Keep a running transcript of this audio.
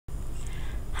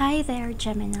Hi there,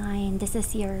 Gemini, and this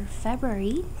is your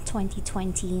February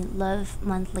 2020 Love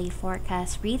Monthly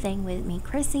Forecast reading with me,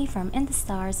 Krissy, from In the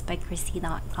Stars by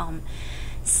Krissy.com.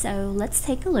 So let's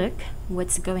take a look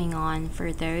what's going on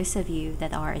for those of you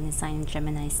that are in the sign of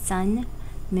Gemini Sun,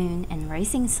 Moon, and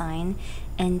Rising sign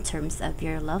in terms of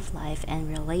your love life and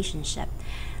relationship.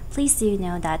 Please do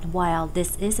know that while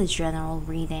this is a general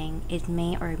reading, it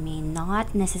may or may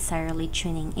not necessarily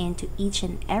tuning into each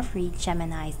and every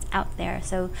Geminis out there.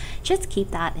 So just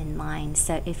keep that in mind.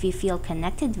 So if you feel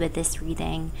connected with this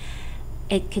reading,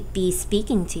 it could be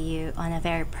speaking to you on a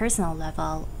very personal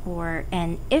level,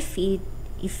 and if you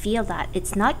feel that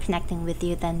it's not connecting with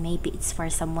you, then maybe it's for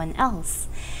someone else.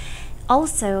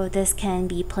 Also, this can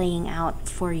be playing out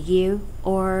for you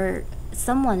or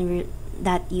someone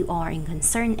that you are in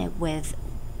concern with.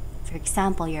 For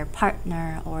example, your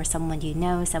partner or someone you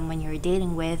know, someone you're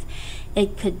dating with.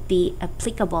 It could be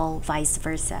applicable vice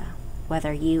versa,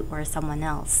 whether you or someone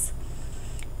else.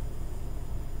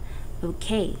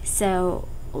 Okay, so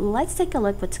let's take a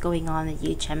look what's going on with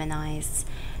you, Geminis.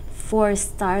 For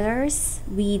starters,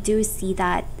 we do see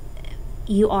that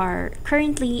you are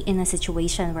currently in a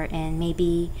situation wherein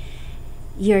maybe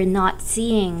you're not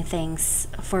seeing things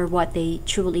for what they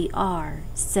truly are.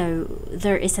 So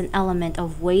there is an element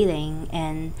of waiting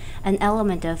and an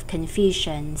element of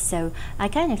confusion. So I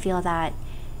kind of feel that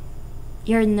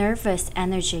your nervous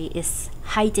energy is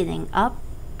heightening up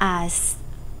as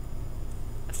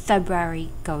February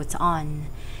goes on.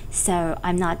 So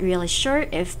I'm not really sure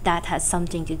if that has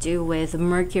something to do with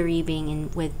Mercury being in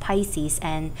with Pisces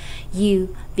and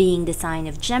you being the sign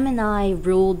of Gemini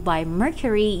ruled by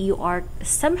Mercury. You are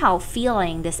somehow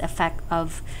feeling this effect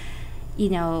of, you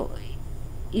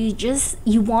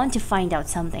want to find out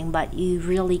something, but you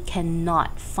really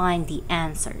cannot find the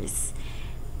answers.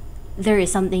 There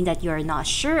is something that you're not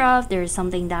sure of. There is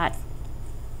something that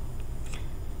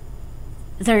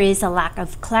there is a lack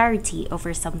of clarity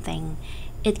over something.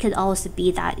 It could also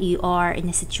be that you are in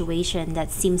a situation that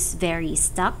seems very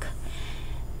stuck,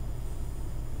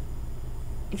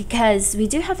 because we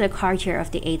do have the card here of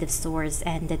the Eight of Swords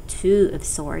and the Two of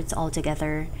Swords all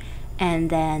together, and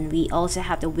then we also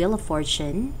have the Wheel of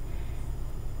Fortune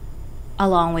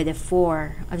along with the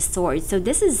Four of Swords. So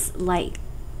this is like,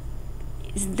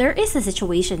 there is a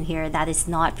situation here that is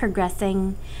not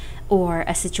progressing, or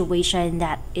a situation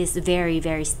that is very,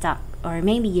 very stuck, or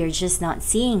maybe you're just not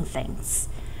seeing things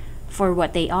for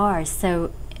what they are.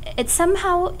 So it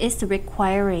somehow is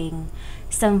requiring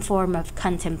some form of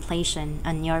contemplation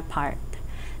on your part.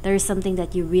 There's something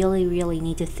that you really, really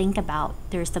need to think about.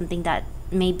 There's something that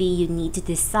maybe you need to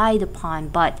decide upon,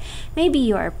 but maybe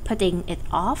you are putting it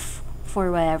off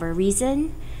for whatever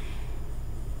reason.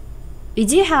 We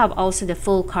do have also the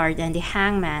Fool card and the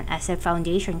Hangman as a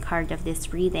foundation card of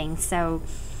this reading. So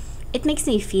it makes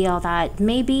me feel that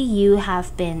maybe you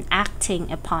have been acting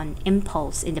upon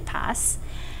impulse in the past,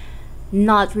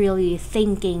 not really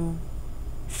thinking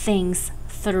things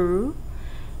through.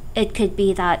 It could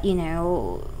be that, you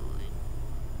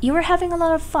were having a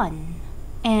lot of fun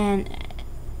and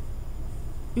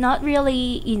not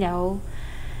really,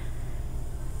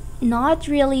 not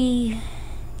really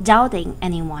doubting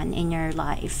anyone in your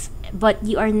life, but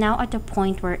you are now at a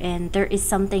point wherein there is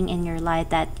something in your life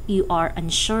that you are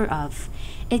unsure of.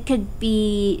 It could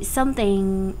be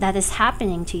something that is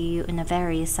happening to you in a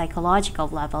very psychological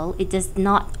level. It does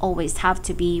not always have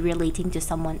to be relating to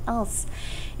someone else.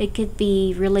 It could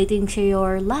be relating to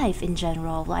your life in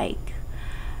general. Like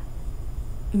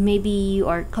maybe you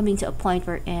are coming to a point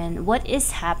wherein what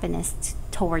is happiness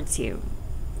towards you?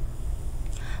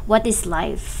 What is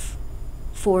life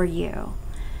for you?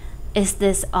 Is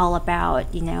this all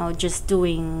about, just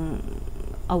doing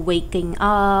a waking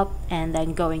up and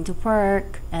then going to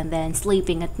work and then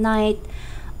sleeping at night,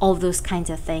 all those kinds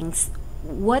of things?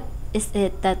 What is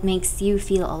it that makes you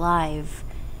feel alive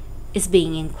is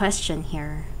being in question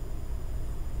here.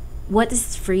 What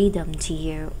is freedom to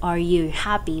you? Are you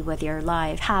happy with your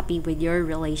life, happy with your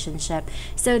relationship?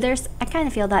 So I kind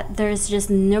of feel that there's just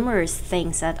numerous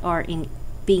things that are in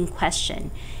being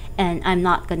questioned. And I'm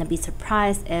not going to be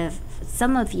surprised if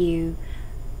some of you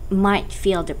might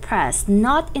feel depressed,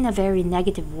 not in a very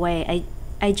negative way.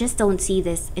 I just don't see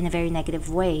this in a very negative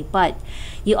way, but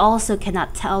you also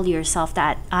cannot tell yourself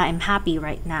that I'm happy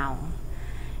right now.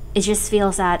 It just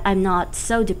feels that I'm not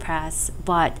so depressed,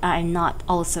 but I'm not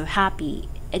also happy.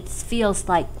 It feels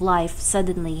like life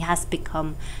suddenly has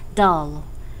become dull.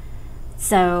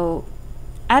 So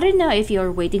I don't know if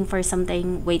you're waiting for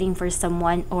something, waiting for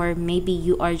someone, or maybe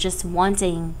you are just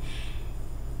wanting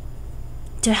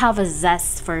to have a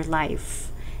zest for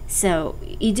life. So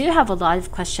you do have a lot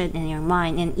of questions in your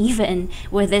mind, and even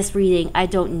with this reading, I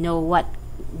don't know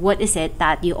what is it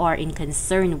that you are in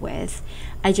concern with.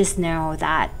 I just know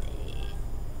that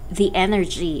the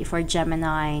energy for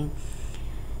Gemini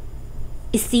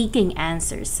is seeking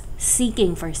answers,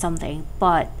 seeking for something,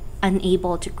 but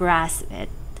unable to grasp it.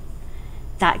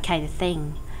 That kind of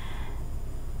thing.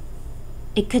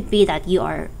 It could be that you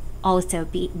are also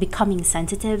becoming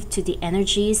sensitive to the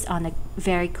energies on a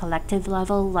very collective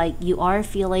level, like you are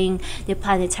feeling the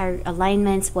planetary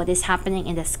alignments, what is happening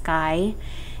in the sky,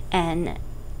 and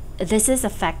this is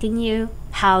affecting you,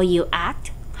 how you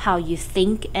act, how you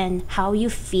think, and how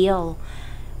you feel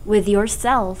with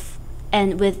yourself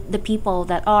and with the people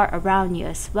that are around you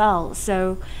as well.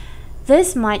 So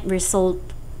this might result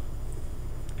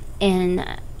in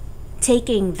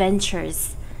taking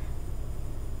ventures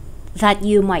that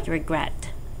you might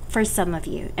regret. For some of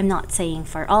you, I'm not saying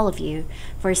for all of you,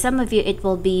 for some of you it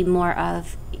will be more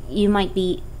of, you might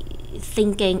be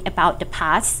thinking about the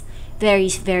past very,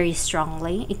 very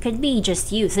strongly. It could be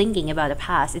just you thinking about the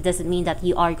past. It doesn't mean that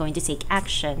you are going to take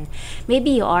action. Maybe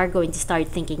you are going to start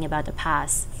thinking about the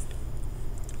past.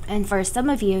 And for some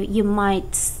of you, you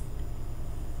might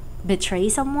betray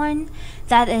someone.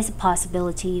 That is a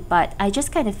possibility, but I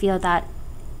just kind of feel that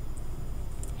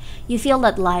you feel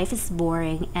that life is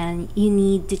boring and you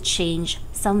need to change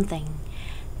something.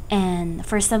 And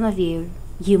for some of you,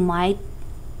 you might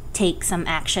take some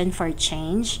action for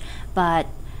change, but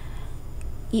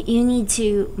you need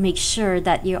to make sure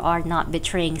that you are not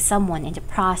betraying someone in the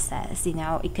process. You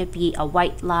know, it could be a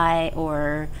white lie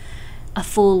or a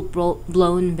full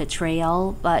blown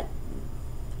betrayal, but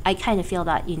I kind of feel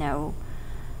that, you know,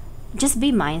 just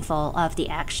be mindful of the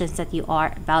actions that you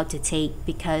are about to take,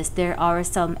 because there are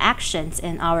some actions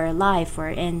in our life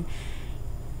wherein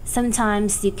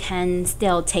sometimes you can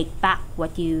still take back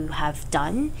what you have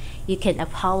done. You can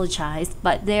apologize,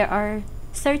 but there are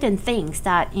certain things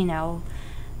that, you know,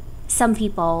 some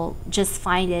people just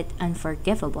find it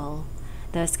unforgivable,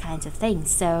 those kinds of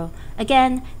things. So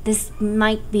again, this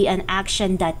might be an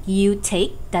action that you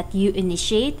take, that you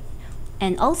initiate.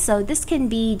 And also, this can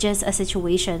be just a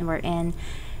situation wherein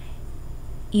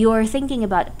you're thinking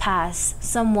about the past,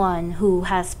 someone who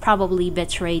has probably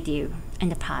betrayed you in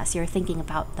the past. You're thinking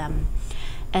about them.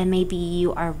 And maybe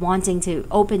you are wanting to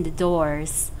open the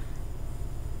doors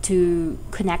to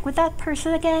connect with that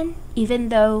person again, even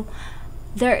though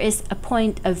there is a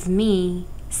point of me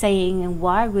saying,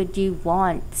 why would you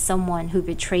want someone who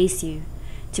betrays you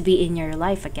to be in your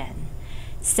life again?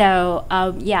 So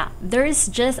yeah, there's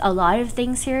just a lot of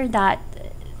things here that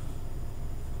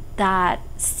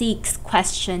seeks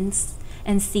questions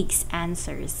and seeks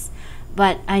answers.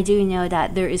 But I do know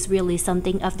that there is really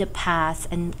something of the past,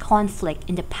 and conflict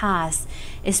in the past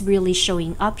is really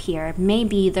showing up here.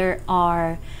 Maybe there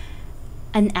are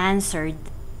unanswered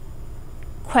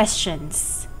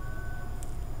questions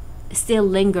still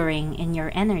lingering in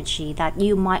your energy that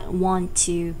you might want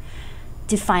to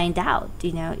find out.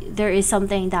 You know, there is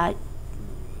something that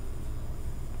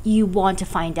you want to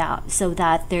find out so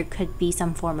that there could be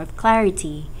some form of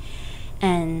clarity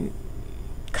and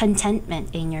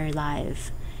contentment in your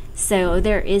life. So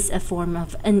there is a form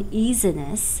of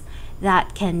uneasiness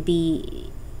that can be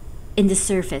in the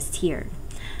surface here.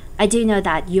 I do know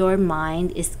that your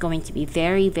mind is going to be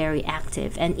very, very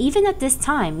active. And even at this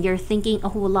time, you're thinking a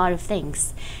whole lot of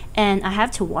things. And I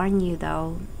have to warn you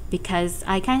though, because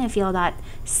I kind of feel that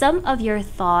some of your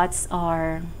thoughts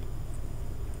are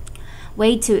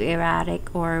way too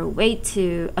erratic or way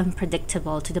too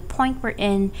unpredictable, to the point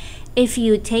wherein if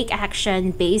you take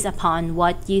action based upon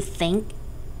what you think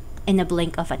in a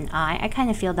blink of an eye, I kind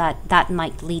of feel that that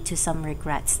might lead to some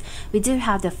regrets. We do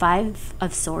have the 5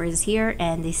 of Swords here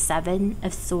and the 7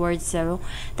 of Swords, so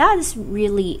that is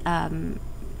really a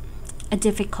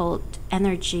difficult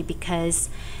energy, because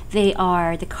they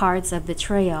are the cards of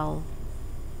betrayal.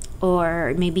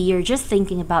 Or maybe you're just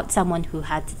thinking about someone who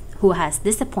has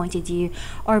disappointed you,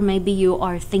 or maybe you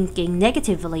are thinking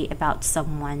negatively about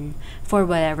someone for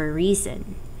whatever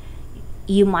reason.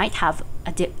 You might have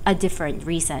a different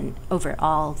reason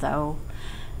overall though.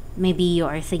 Maybe you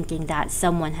are thinking that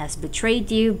someone has betrayed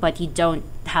you, but you don't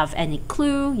have any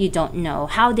clue, you don't know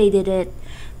how they did it,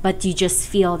 but you just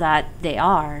feel that they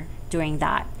are doing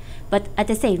that. But at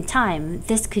the same time,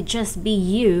 this could just be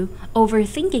you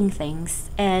overthinking things,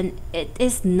 and it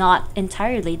is not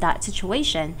entirely that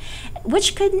situation,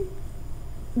 which could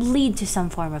lead to some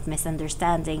form of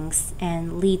misunderstandings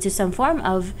and lead to some form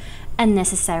of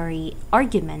unnecessary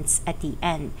arguments at the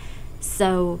end.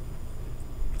 So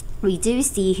we do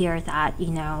see here that,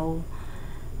 you know,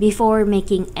 before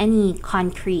making any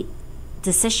concrete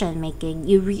decision making,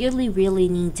 you really, really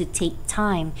need to take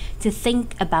time to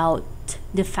think about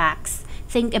the facts,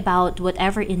 think about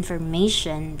whatever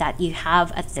information that you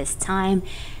have at this time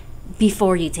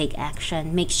before you take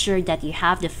action. Make sure that you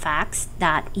have the facts,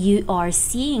 that you are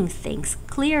seeing things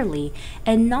clearly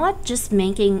and not just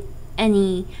making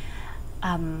any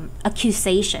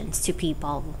accusations to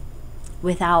people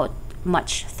without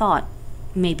much thought,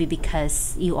 maybe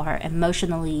because you are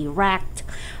emotionally wrecked,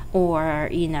 or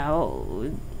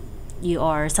you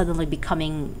are suddenly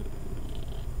becoming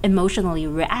emotionally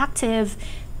reactive.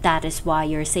 That is why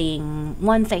you're saying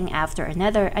one thing after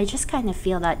another. I just kind of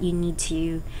feel that you need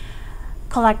to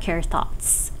collect your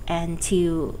thoughts and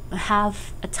to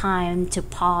have a time to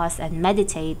pause and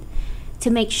meditate, to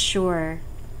make sure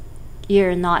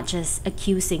you're not just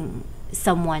accusing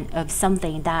someone of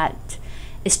something that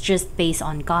is just based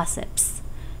on gossips,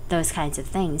 those kinds of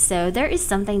things. So there is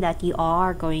something that you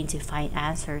are going to find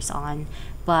answers on,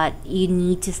 but you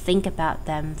need to think about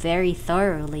them very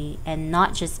thoroughly and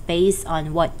not just based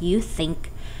on what you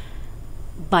think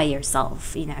by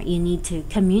yourself. You need to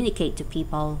communicate to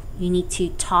people, you need to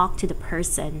talk to the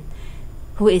person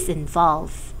who is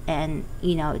involved, and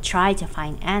try to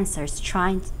find answers,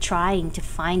 trying to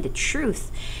find the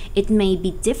truth. It may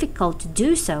be difficult to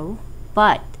do so,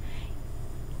 but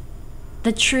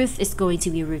the truth is going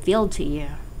to be revealed to you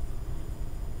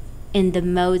in the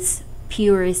most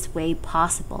purest way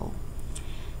possible,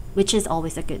 which is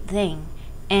always a good thing.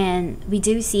 And we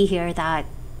do see here that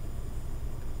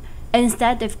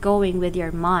instead of going with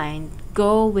your mind,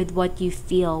 go with what you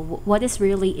feel, what is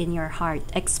really in your heart,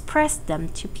 express them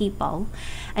to people.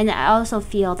 And I also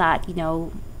feel that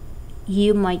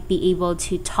you might be able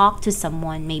to talk to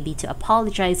someone, maybe to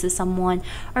apologize to someone,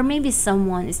 or maybe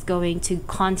someone is going to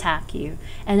contact you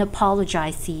and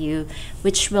apologize to you,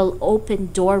 which will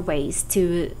open doorways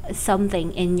to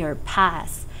something in your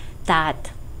past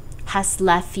that has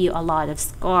left you a lot of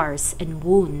scars and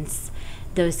wounds,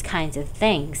 those kinds of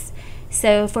things.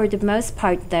 So for the most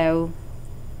part though,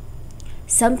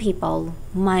 some people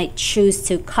might choose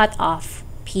to cut off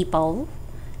people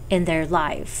in their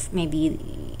life. Maybe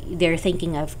they're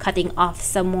thinking of cutting off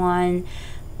someone,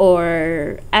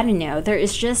 or I don't know, there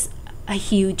is just a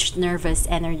huge nervous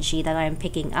energy that I'm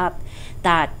picking up,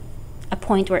 that a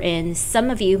point wherein some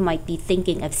of you might be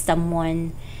thinking of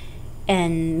someone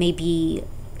and maybe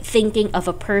thinking of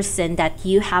a person that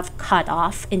you have cut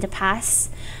off in the past,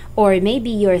 or maybe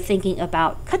you're thinking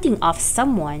about cutting off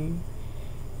someone.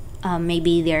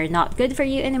 Maybe they're not good for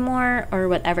you anymore, or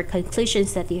whatever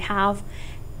conclusions that you have.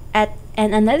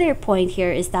 And another point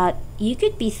here is that you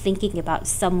could be thinking about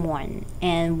someone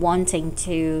and wanting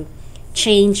to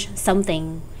change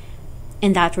something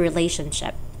in that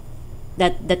relationship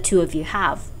that the two of you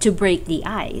have, to break the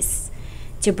ice,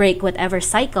 to break whatever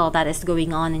cycle that is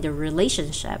going on in the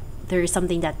relationship. There is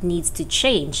something that needs to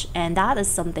change, and that is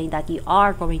something that you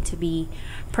are going to be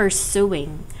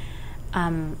pursuing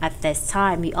at this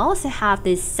time. We also have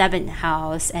this 7th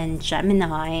house and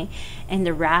Gemini and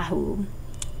the Rahu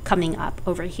coming up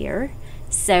over here.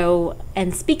 So,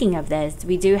 and speaking of this,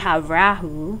 we do have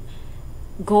Rahu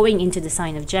going into the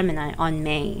sign of Gemini on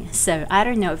May. So I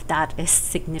don't know if that is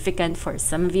significant for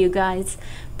some of you guys,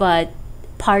 but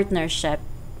partnership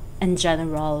in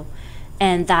general,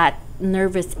 and that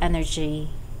nervous and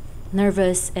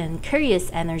curious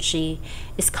energy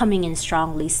is coming in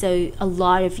strongly. So a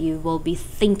lot of you will be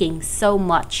thinking so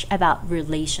much about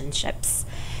relationships.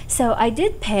 So I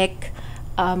did pick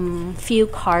few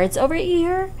cards over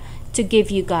here to give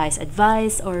you guys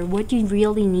advice, or what you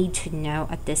really need to know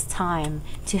at this time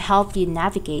to help you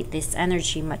navigate this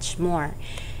energy much more.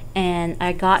 And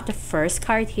I got the first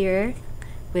card here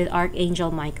with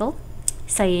Archangel Michael,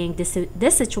 saying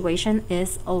this situation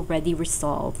is already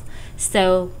resolved.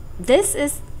 So this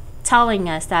is telling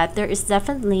us that there is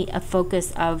definitely a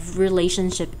focus of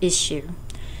relationship issue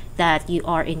that you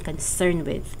are in concern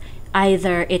with.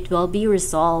 Either it will be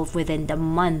resolved within the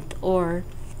month, or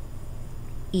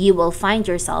you will find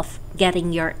yourself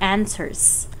getting your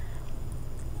answers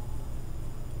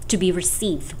to be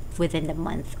received within the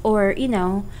month. Or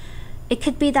it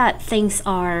could be that things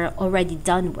are already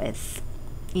done with.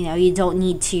 You don't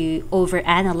need to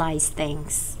overanalyze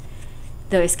things,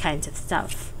 those kinds of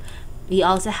stuff. We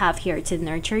also have here to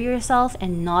nurture yourself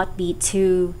and not be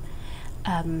too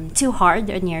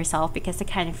hard on yourself, because I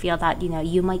kind of feel that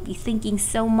you might be thinking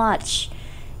so much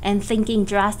and thinking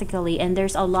drastically, and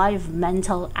there's a lot of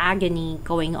mental agony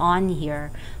going on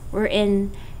here,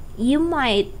 wherein you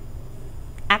might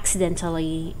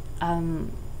accidentally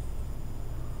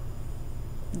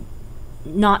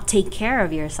not take care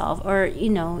of yourself, or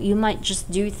you might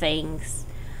just do things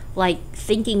like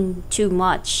thinking too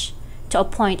much to a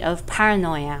point of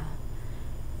paranoia,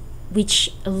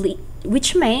 which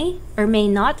may or may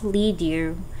not lead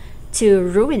you to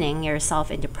ruining yourself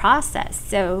in the process.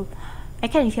 So I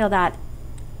kind of feel that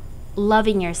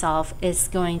loving yourself is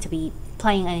going to be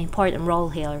playing an important role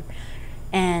here.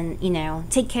 And,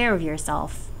 take care of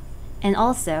yourself. And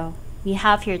also, you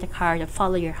have here the card of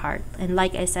follow your heart. And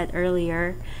like I said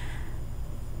earlier,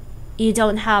 you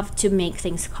don't have to make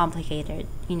things complicated.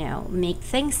 Make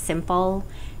things simple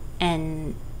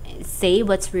and say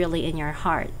what's really in your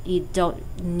heart. You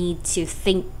don't need to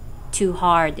think too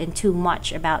hard and too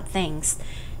much about things.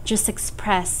 Just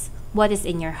express what is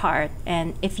in your heart.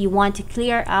 And if you want to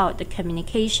clear out the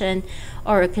communication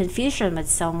or a confusion with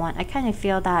someone, I kind of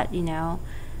feel that,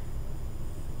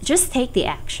 just take the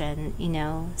action,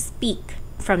 speak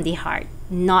from the heart,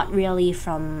 not really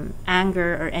from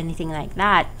anger or anything like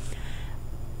that,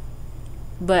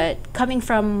 but coming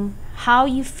from how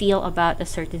you feel about a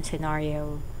certain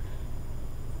scenario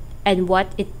and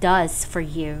what it does for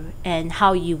you and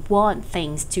how you want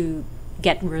things to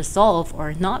get resolved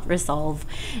or not resolved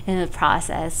in the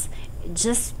process.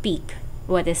 Just speak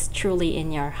what is truly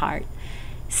in your heart.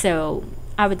 So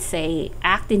I would say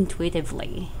act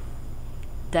intuitively,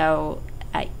 though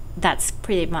that's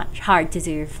pretty much hard to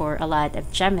do for a lot of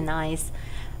Geminis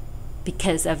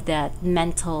because of that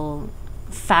mental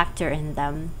factor in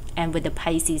them. And with the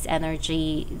Pisces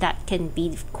energy, that can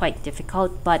be quite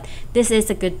difficult. But this is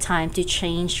a good time to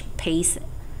change pace,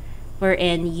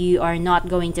 wherein you are not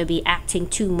going to be acting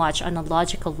too much on a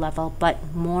logical level,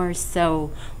 but more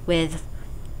so with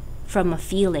from a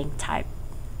feeling type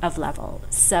of level.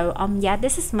 So yeah,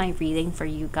 this is my reading for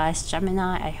you guys,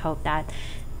 Gemini. I hope that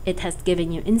it has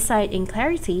given you insight and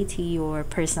clarity to your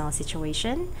personal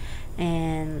situation.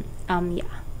 And yeah,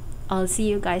 I'll see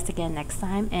you guys again next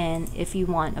time. And if you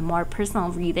want a more personal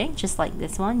reading just like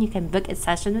this one, you can book a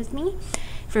session with me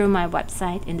through my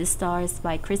website, in the stars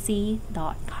by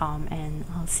Krissy.com. And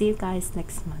I'll see you guys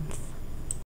next month.